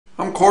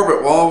welcome.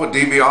 Corbett Wall with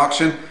DV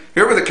Auction,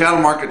 here with a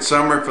cattle market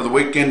summary for the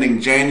week ending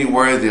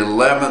January the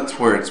 11th,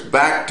 where it's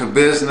back to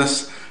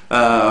business.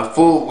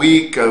 Full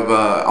week of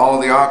all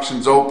the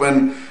auctions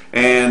open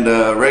and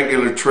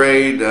regular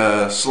trade,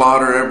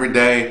 slaughter every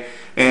day,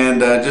 and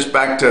just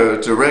back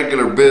to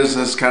regular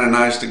business. Kind of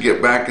nice to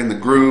get back in the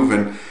groove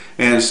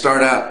and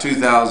start out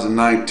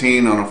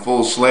 2019 on a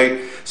full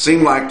slate.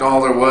 Seemed like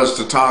all there was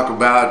to talk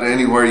about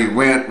anywhere you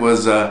went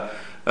was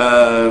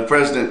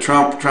President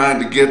Trump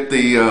trying to get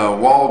the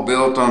wall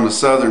built on the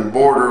southern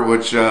border,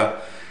 which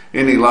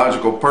any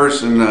logical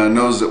person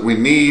knows that we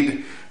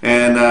need,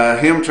 and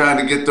him trying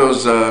to get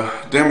those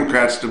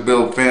Democrats to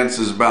build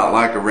fences about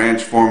like a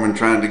ranch foreman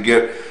trying to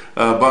get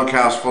a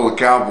bunkhouse full of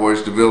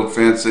cowboys to build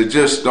fence. They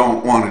just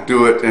don't want to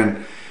do it,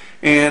 and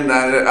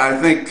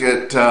I think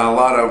that a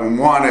lot of them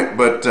want it,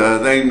 but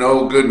they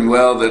know good and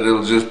well that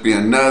it'll just be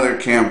another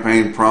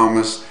campaign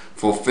promise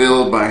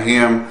fulfilled by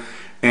him.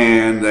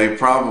 And they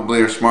probably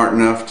are smart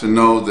enough to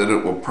know that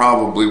it will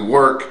probably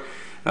work,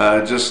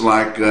 just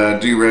like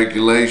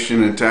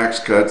deregulation and tax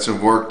cuts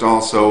have worked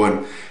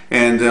also,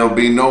 and there'll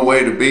be no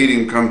way to beat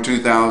him come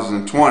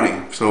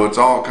 2020. So it's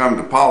all come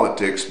to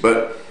politics.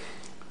 But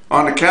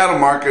on the cattle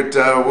market,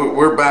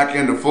 we're back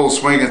into full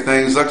swing of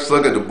things. Let's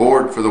look at the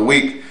board for the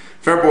week.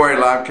 February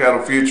live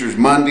cattle futures,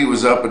 Monday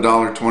was up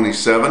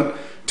 $1.27,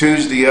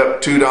 Tuesday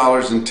up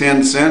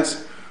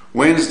 $2.10,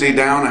 Wednesday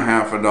down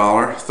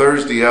 $0.50,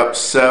 Thursday up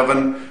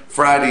 7,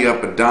 Friday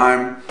up a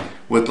dime,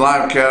 with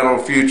live cattle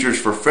futures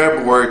for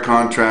February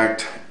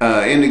contract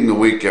ending the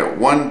week at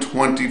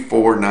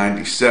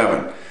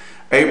 124.97.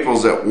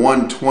 April's at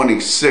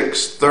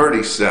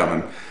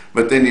 126.37,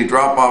 but then you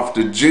drop off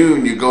to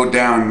June, you go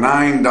down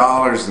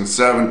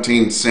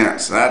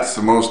 $9.17. That's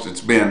the most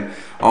it's been,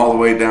 all the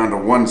way down to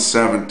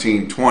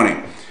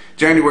 117.20.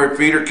 January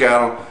feeder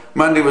cattle,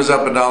 Monday was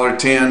up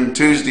 $1.10,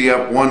 Tuesday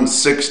up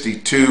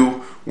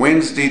 162.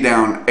 Wednesday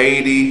down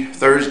 80,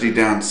 Thursday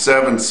down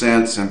 7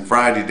 cents, and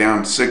Friday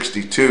down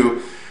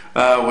 62,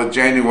 with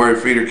January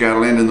feeder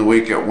cattle ending the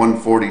week at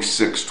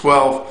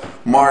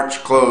 146.12.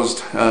 March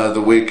closed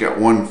the week at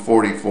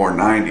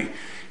 144.90.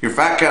 Your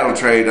fat cattle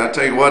trade, I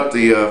tell you what,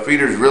 the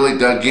feeders really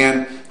dug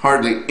in.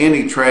 Hardly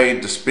any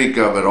trade to speak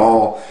of at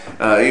all,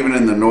 even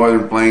in the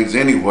northern plains,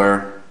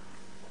 anywhere,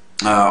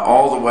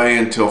 all the way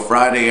until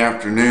Friday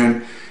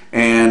afternoon.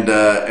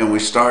 And we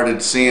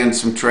started seeing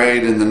some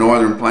trade in the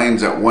northern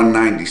plains at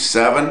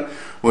 197,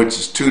 which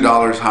is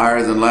 $2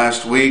 higher than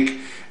last week.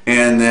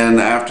 And then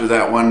after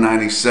that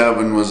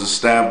 197 was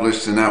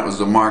established and that was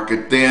the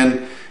market,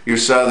 then your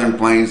southern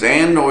plains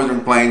and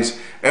northern plains,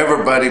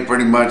 everybody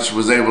pretty much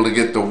was able to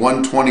get the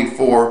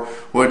 124,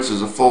 which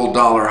is a full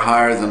dollar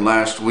higher than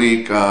last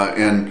week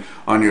on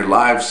your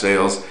live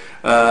sales.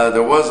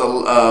 There was a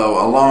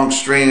long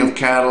string of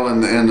cattle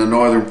in the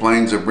northern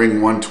plains that bring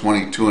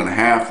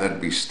 122.5.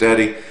 That'd be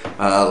steady.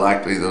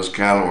 Likely those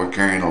cattle were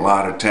carrying a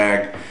lot of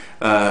tag,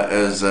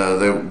 as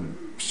they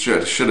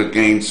should have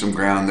gained some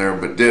ground there,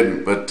 but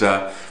didn't. But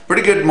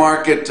pretty good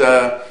market.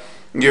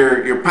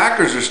 Your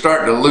packers are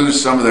starting to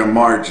lose some of their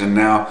margin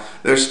now.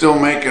 They're still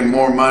making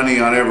more money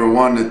on every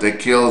one that they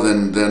kill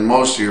than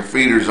most of your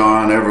feeders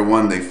are on every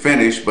one they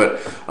finish, but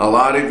a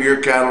lot of your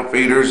cattle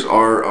feeders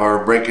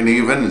are breaking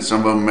even, and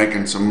some of them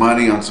making some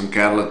money on some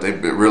cattle that they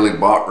really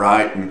bought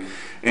right,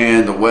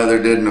 and the weather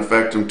didn't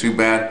affect them too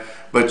bad.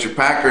 But your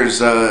packers,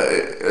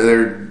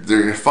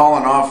 they're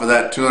falling off of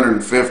that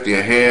 250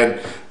 a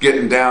head,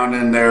 getting down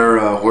in there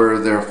where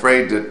they're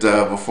afraid that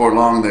before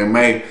long they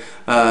may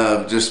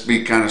just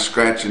be kind of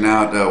scratching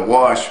out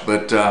wash,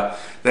 but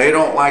they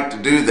don't like to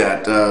do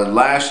that.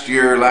 Last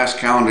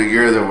calendar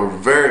year, there were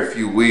very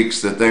few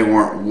weeks that they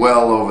weren't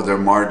well over their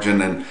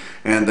margin,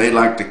 and they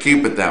like to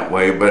keep it that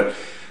way. But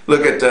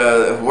look at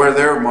where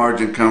their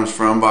margin comes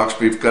from. Box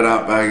beef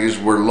cutout values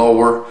were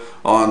lower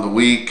on the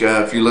week.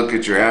 If you look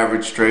at your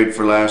average trade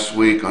for last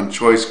week on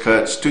choice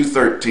cuts,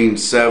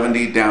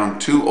 213.70 down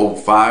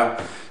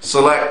 205.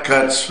 Select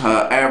cuts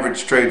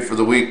average trade for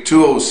the week,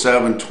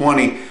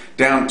 207.20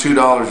 down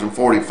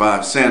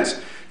 $2.45.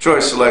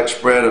 Choice select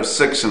spread of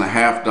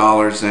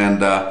 $6.50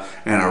 and a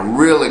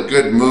really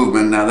good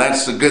movement. Now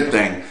that's the good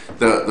thing.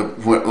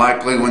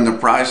 Likely when the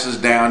price is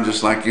down,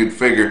 just like you'd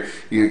figure,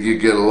 you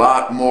get a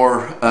lot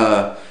more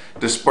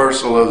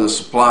dispersal of the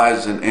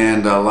supplies,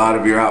 and a lot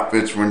of your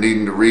outfits were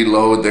needing to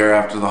reload there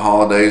after the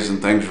holidays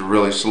and things were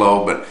really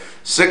slow. But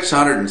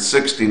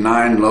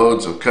 669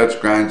 loads of cuts,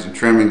 grinds, and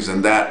trimmings,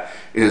 and that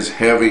is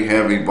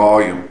heavy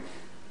volume.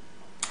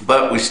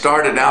 But we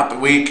started out the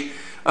week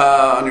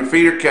on your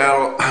feeder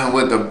cattle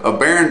with a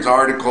Barron's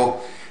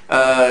article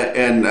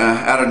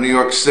out of New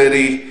York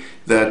City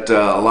that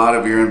a lot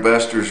of your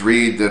investors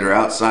read that are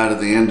outside of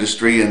the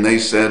industry, and they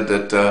said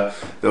that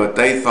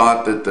they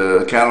thought that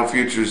the cattle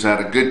futures had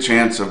a good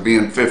chance of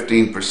being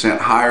 15%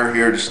 higher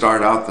here to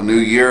start out the new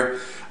year.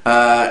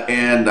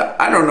 And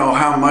I don't know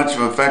how much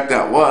of an effect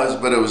that was,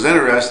 but it was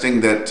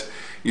interesting that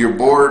your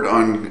board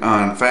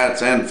on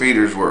fats and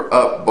feeders were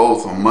up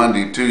both on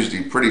Monday,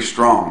 Tuesday, pretty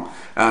strong.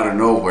 out of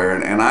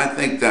nowhere, and I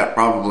think that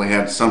probably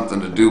had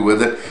something to do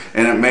with it.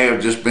 And it may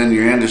have just been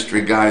your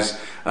industry guys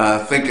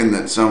thinking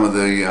that some of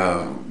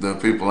the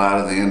people out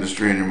of the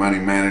industry and your money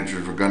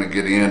managers were going to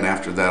get in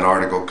after that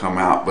article come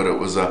out. But it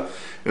was a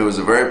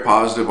very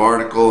positive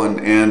article,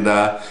 and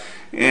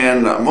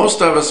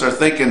most of us are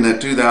thinking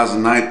that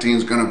 2019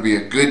 is going to be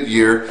a good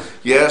year.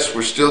 Yes,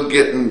 we're still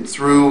getting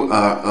through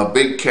a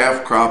big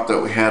calf crop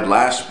that we had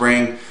last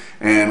spring,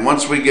 and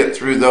once we get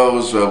through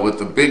those with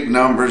the big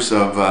numbers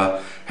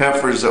of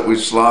heifers that we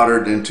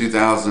slaughtered in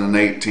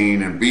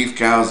 2018 and beef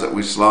cows that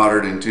we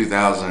slaughtered in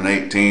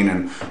 2018,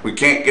 and we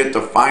can't get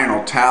the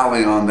final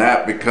tally on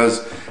that because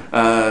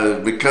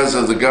of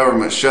the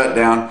government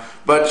shutdown.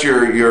 But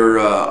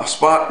your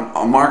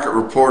spot market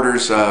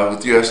reporters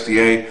with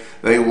USDA,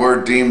 they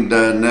were deemed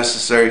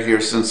necessary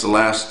here since the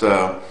last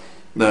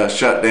the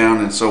shutdown,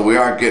 and so we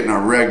are getting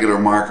our regular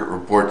market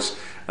reports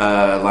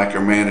like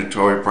our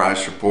mandatory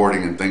price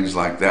reporting and things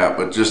like that,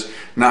 but just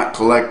not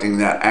collecting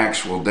that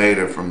actual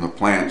data from the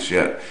plants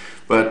yet.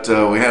 But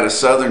we had a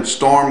southern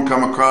storm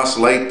come across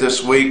late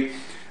this week.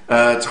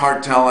 It's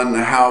hard telling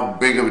how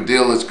big of a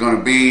deal it's going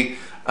to be.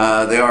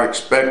 They are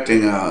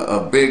expecting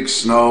a big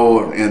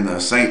snow in the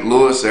St.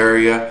 Louis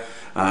area.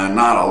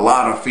 Not a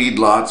lot of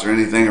feedlots or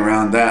anything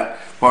around that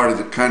part of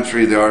the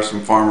country. There are some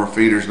farmer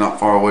feeders not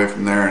far away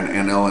from there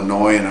in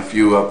Illinois, and a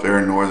few up there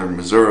in northern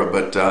Missouri.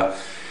 But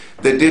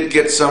they did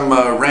get some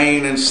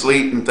rain and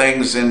sleet and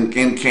things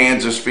in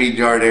Kansas feed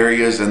yard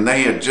areas, and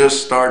they had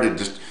just started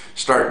to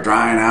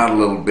drying out a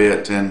little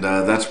bit, and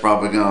that's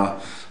probably going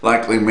to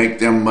likely make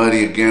them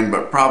muddy again,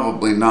 but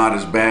probably not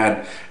as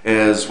bad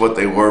as what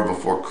they were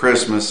before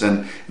Christmas.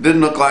 And it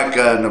didn't look like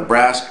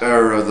Nebraska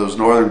or those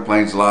northern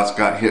plains lots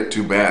got hit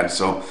too bad,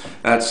 so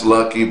that's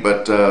lucky.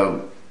 But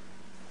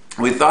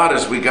we thought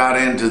as we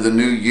got into the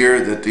new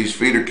year that these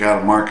feeder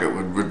cattle market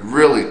would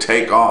really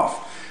take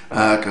off,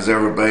 because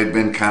everybody had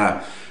been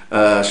kind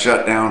of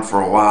shut down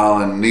for a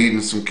while and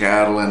needing some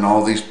cattle and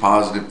all these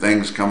positive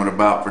things coming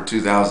about for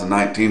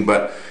 2019.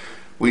 But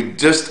we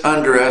just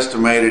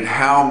underestimated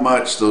how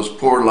much those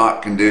poor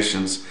lot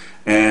conditions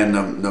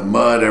and the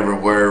mud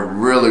everywhere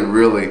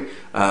really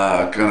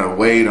kind of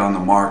weighed on the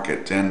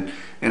market. And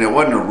it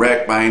wasn't a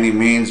wreck by any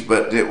means,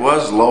 but it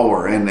was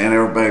lower, and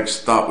everybody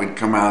thought we'd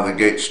come out of the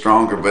gate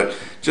stronger. But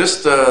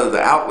just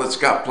the outlets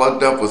got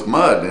plugged up with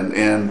mud,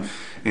 and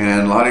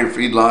a lot of your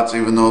feedlots,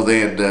 even though they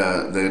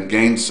had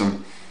gained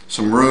some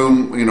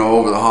room, you know,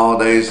 over the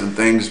holidays and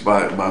things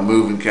by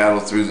moving cattle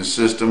through the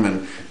system,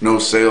 and no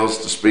sales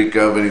to speak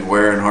of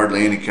anywhere, and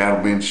hardly any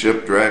cattle being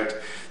shipped direct,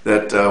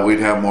 that we'd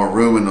have more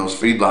room in those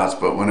feedlots.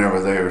 But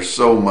whenever they are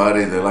so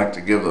muddy, they like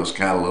to give those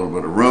cattle a little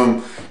bit of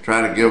room,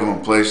 try to give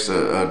them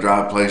a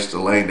dry place to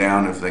lay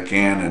down if they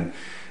can,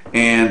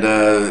 and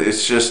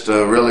it's just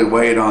really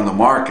weighed on the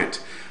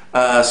market.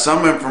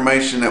 Some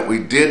information that we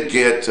did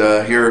get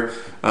here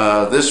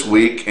this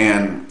week,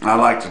 and I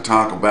like to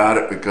talk about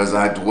it because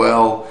I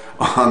dwell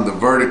on the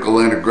vertical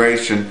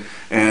integration,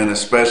 and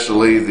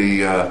especially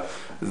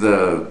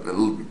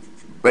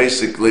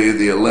basically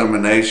the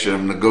elimination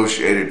of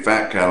negotiated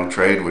fat cattle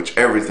trade, which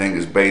everything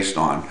is based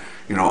on.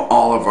 You know,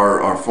 all of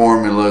our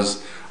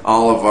formulas,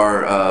 all of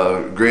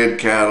our grid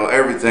cattle,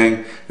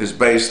 everything is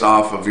based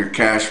off of your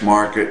cash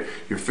market.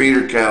 Your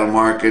feeder cattle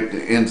market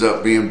ends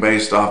up being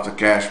based off the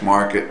cash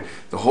market.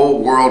 The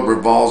whole world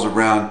revolves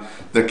around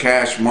the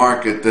cash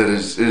market that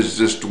is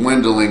just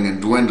dwindling and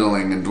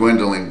dwindling and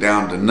dwindling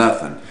down to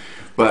nothing.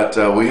 But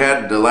we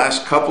had the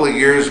last couple of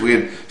years, we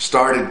had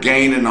started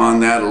gaining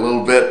on that a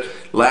little bit.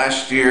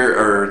 Last year,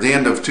 or the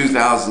end of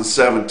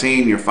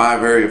 2017, your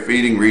 5-area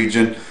feeding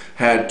region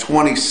had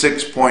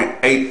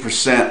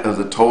 26.8% of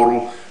the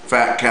total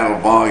fat cattle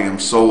volume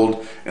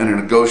sold in a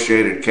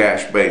negotiated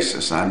cash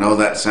basis. I know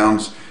that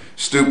sounds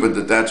stupid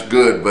that that's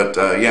good, but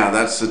yeah,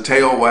 that's the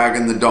tail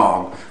wagging the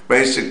dog.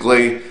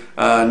 Basically,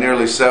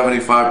 nearly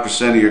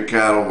 75% of your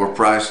cattle were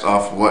priced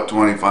off of what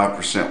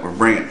 25% were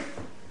bringing.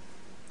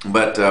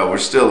 But we're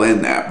still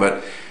in that.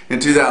 But in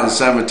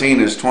 2017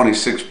 it's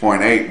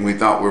 26.8, and we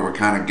thought we were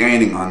kind of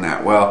gaining on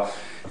that. Well,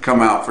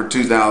 come out for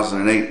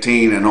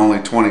 2018 and only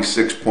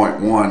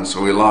 26.1,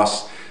 so we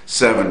lost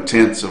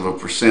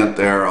 0.7%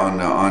 there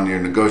on your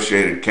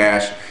negotiated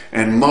cash,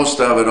 and most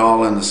of it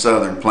all in the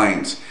southern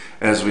plains.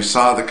 As we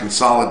saw the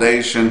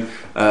consolidation,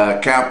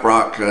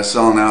 Caprock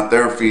selling out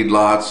their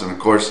feedlots, and of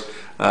course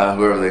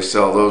whoever they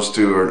sell those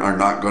to are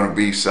not going to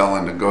be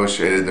selling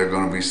negotiated. They're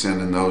going to be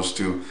sending those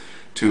to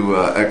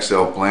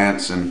XL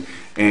plants, and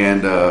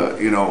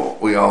you know,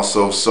 we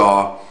also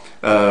saw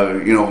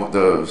you know,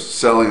 the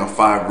selling of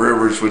Five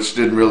Rivers, which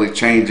didn't really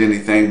change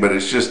anything, but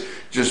it's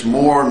just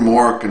more and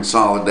more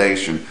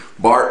consolidation.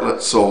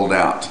 Bartlett sold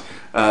out.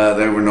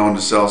 They were known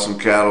to sell some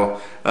cattle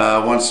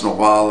once in a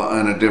while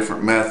in a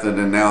different method,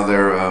 and now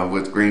they're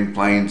with Green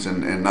Plains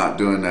and not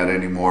doing that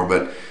anymore.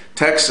 But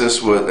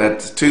Texas was at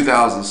the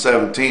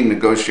 2017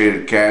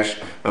 negotiated cash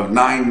of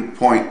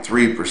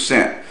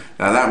 9.3%.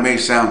 Now that may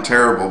sound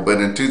terrible,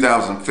 but in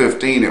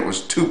 2015 it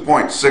was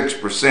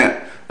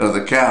 2.6% of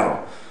the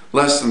cattle.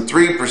 Less than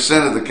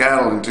 3% of the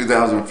cattle in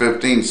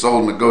 2015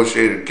 sold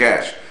negotiated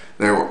cash.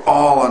 They were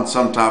all on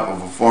some type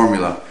of a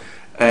formula.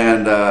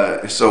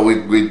 And so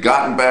we'd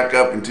gotten back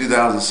up in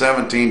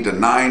 2017 to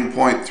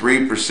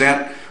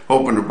 9.3%,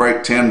 hoping to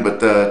break 10, but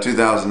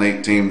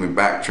 2018 we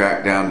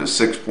backtracked down to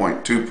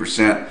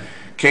 6.2%.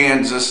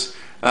 Kansas,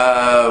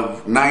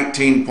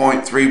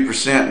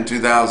 19.3% in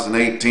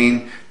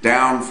 2018,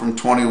 down from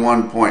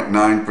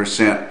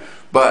 21.9%.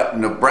 But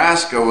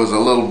Nebraska was a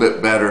little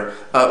bit better,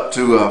 up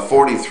to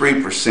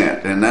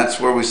 43%, and that's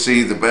where we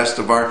see the best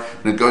of our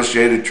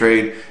negotiated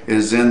trade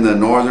is in the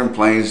northern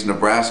plains.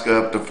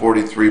 Nebraska up to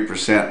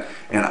 43%,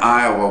 and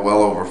Iowa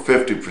well over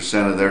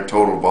 50% of their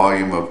total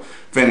volume of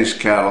finished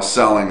cattle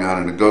selling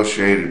on a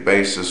negotiated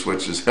basis,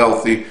 which is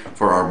healthy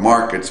for our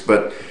markets.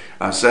 But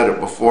I've said it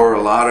before,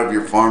 a lot of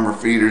your farmer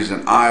feeders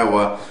in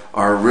Iowa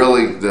are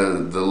really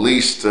the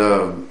least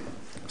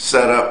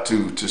set up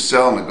to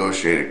sell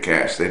negotiated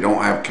cash. They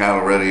don't have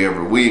cattle ready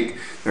every week.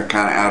 They're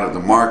kind of out of the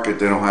market.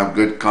 They don't have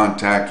good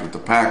contact with the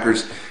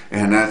packers,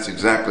 and that's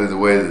exactly the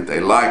way that they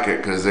like it,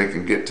 because they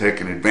can get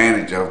taken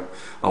advantage of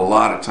a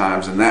lot of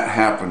times. And that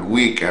happened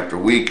week after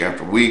week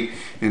after week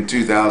in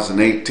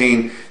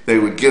 2018. They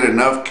would get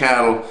enough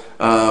cattle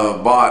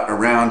bought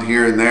around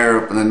here and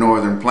there up in the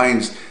northern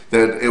plains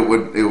that it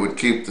would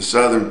keep the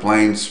southern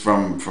plains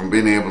from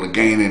being able to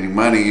gain any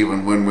money,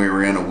 even when we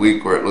were in a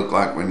week where it looked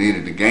like we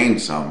needed to gain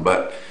some.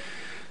 But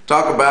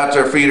talk about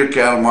our feeder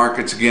cattle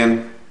markets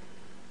again.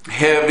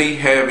 Heavy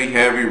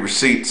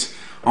receipts,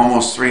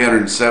 almost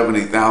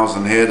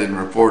 370,000 head in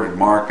reported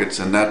markets,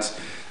 and that's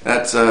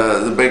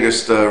the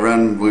biggest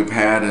run we've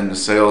had in the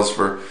sales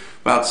for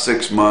about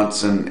 6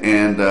 months,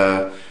 and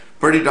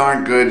pretty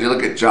darn good. You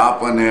look at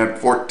Joplin, they had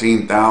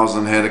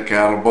 14,000 head of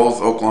cattle.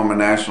 Both Oklahoma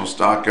National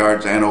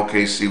Stockyards and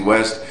OKC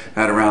West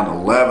had around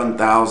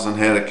 11,000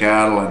 head of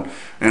cattle,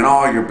 and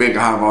all your big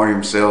high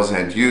volume sales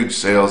had huge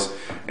sales,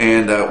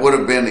 and would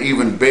have been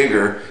even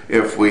bigger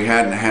if we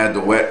hadn't had the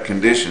wet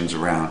conditions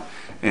around.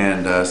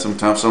 And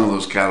sometimes some of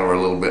those cattle are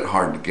a little bit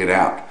hard to get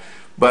out.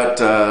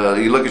 But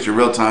you look at your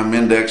real-time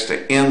index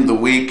to end the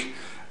week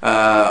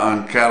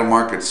on Cattle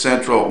Market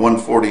Central at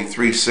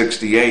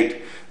 143.68.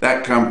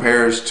 That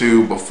compares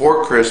to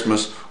before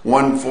Christmas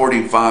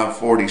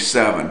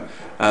 145.47.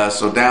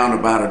 So down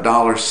about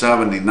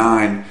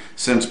 $1.79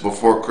 since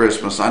before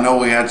Christmas. I know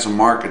we had some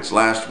markets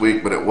last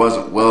week, but it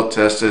wasn't well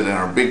tested, and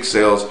our big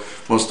sales,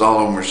 most all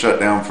of them were shut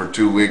down for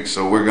 2 weeks.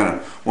 So we're going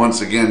to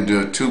once again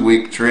do a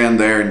 2-week trend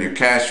there. And your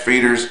cash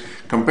feeders,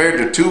 compared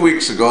to 2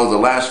 weeks ago, the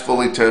last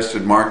fully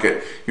tested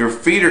market, your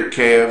feeder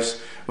calves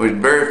with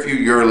very few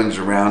yearlings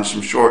around,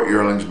 some short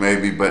yearlings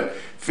maybe, but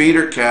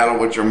feeder cattle,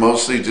 which are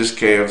mostly just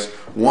calves,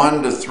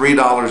 $1 to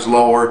 $3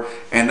 lower,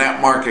 and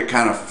that market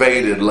kind of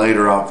faded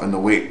later off in the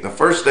week. The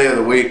first day of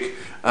the week,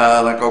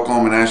 like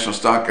Oklahoma National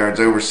Stockyards,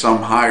 they were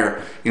some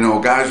higher. You know,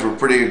 guys were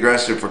pretty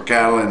aggressive for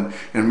cattle, and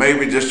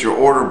maybe just your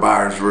order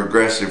buyers were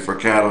aggressive for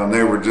cattle, and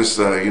they were just,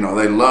 you know,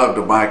 they loved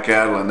to buy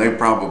cattle, and they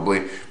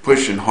probably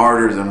pushing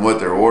harder than what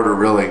their order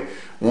really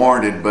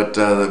warranted. But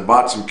they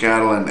bought some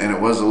cattle, and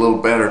it was a little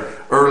better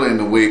early in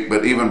the week,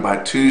 but even by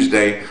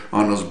Tuesday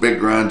on those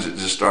big runs, it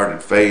just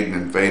started fading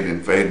and fading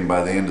and fading.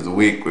 By the end of the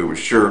week, we were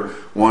sure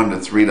 $1 to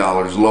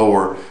 $3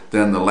 lower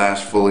than the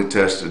last fully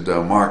tested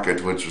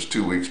market, which was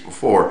 2 weeks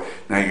before.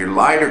 Now your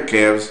lighter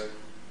calves,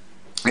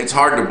 it's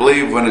hard to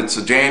believe when it's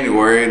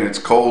January and it's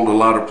cold a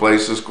lot of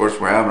places. Of course,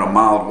 we're having a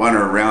mild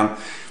winter around,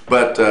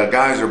 but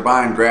guys are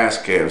buying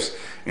grass calves,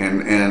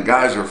 and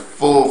guys are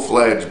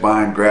full-fledged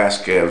buying grass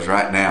calves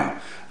right now.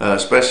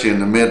 Especially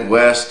in the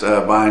Midwest,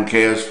 buying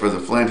calves for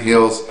the Flint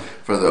Hills,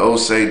 for the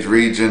Osage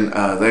region.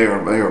 They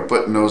are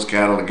putting those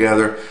cattle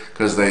together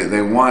because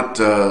they want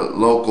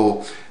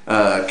local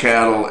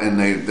cattle, and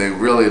they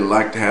really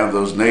like to have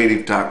those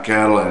native type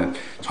cattle, and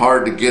it's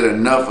hard to get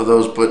enough of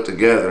those put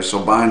together. So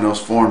buying those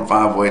 4 and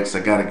 5 weights,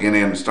 they got to get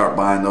in and start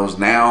buying those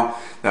now.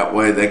 That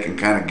way they can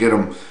kind of get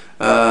them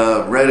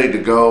ready to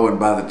go, and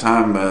by the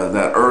time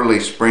that early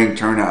spring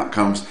turnout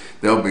comes,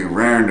 they'll be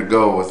raring to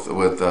go with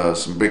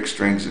some big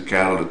strings of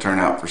cattle to turn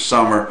out for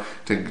summer,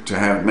 to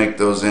make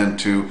those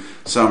into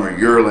summer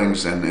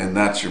yearlings, and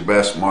that's your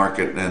best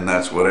market, and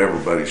that's what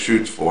everybody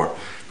shoots for.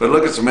 But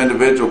look at some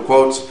individual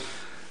quotes.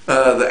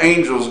 The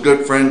Angels,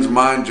 good friends of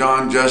mine,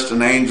 John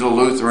Justin Angel,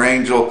 Luther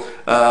Angel,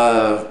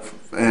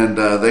 and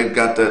they've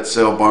got that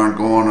sale barn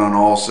going on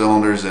all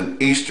cylinders.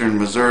 And Eastern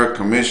Missouri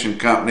Commission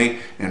Company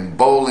in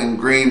Bowling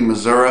Green,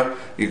 Missouri.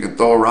 You can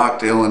throw a rock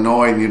to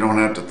Illinois and you don't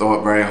have to throw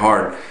it very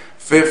hard.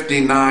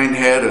 59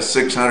 head of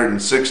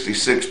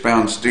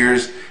 666-pound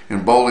steers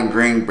in Bowling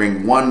Green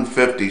bring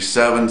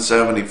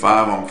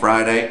 $157.75 on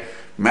Friday.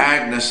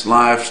 Magnus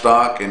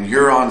Livestock in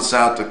Huron,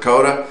 South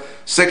Dakota,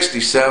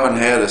 67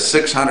 head of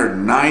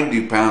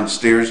 690-pound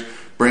steers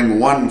bring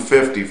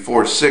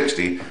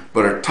 $154.60.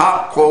 But our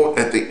top quote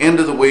at the end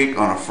of the week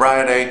on a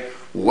Friday,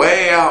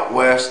 way out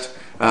west,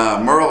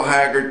 Merle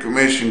Haggard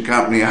Commission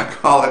Company, I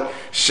call it,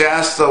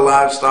 Shasta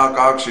Livestock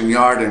Auction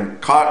Yard in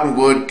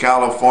Cottonwood,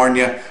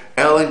 California,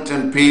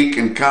 Ellington Peak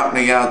and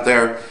Company out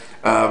there.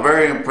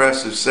 Very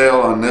impressive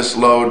sale on this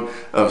load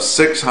of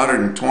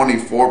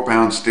 624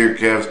 pound steer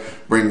calves,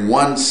 bring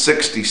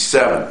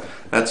 167.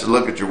 That's a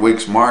look at your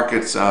week's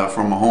markets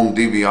from a Home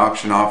Depot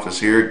auction office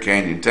here in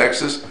Canyon,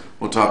 Texas.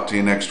 We'll talk to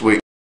you next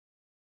week.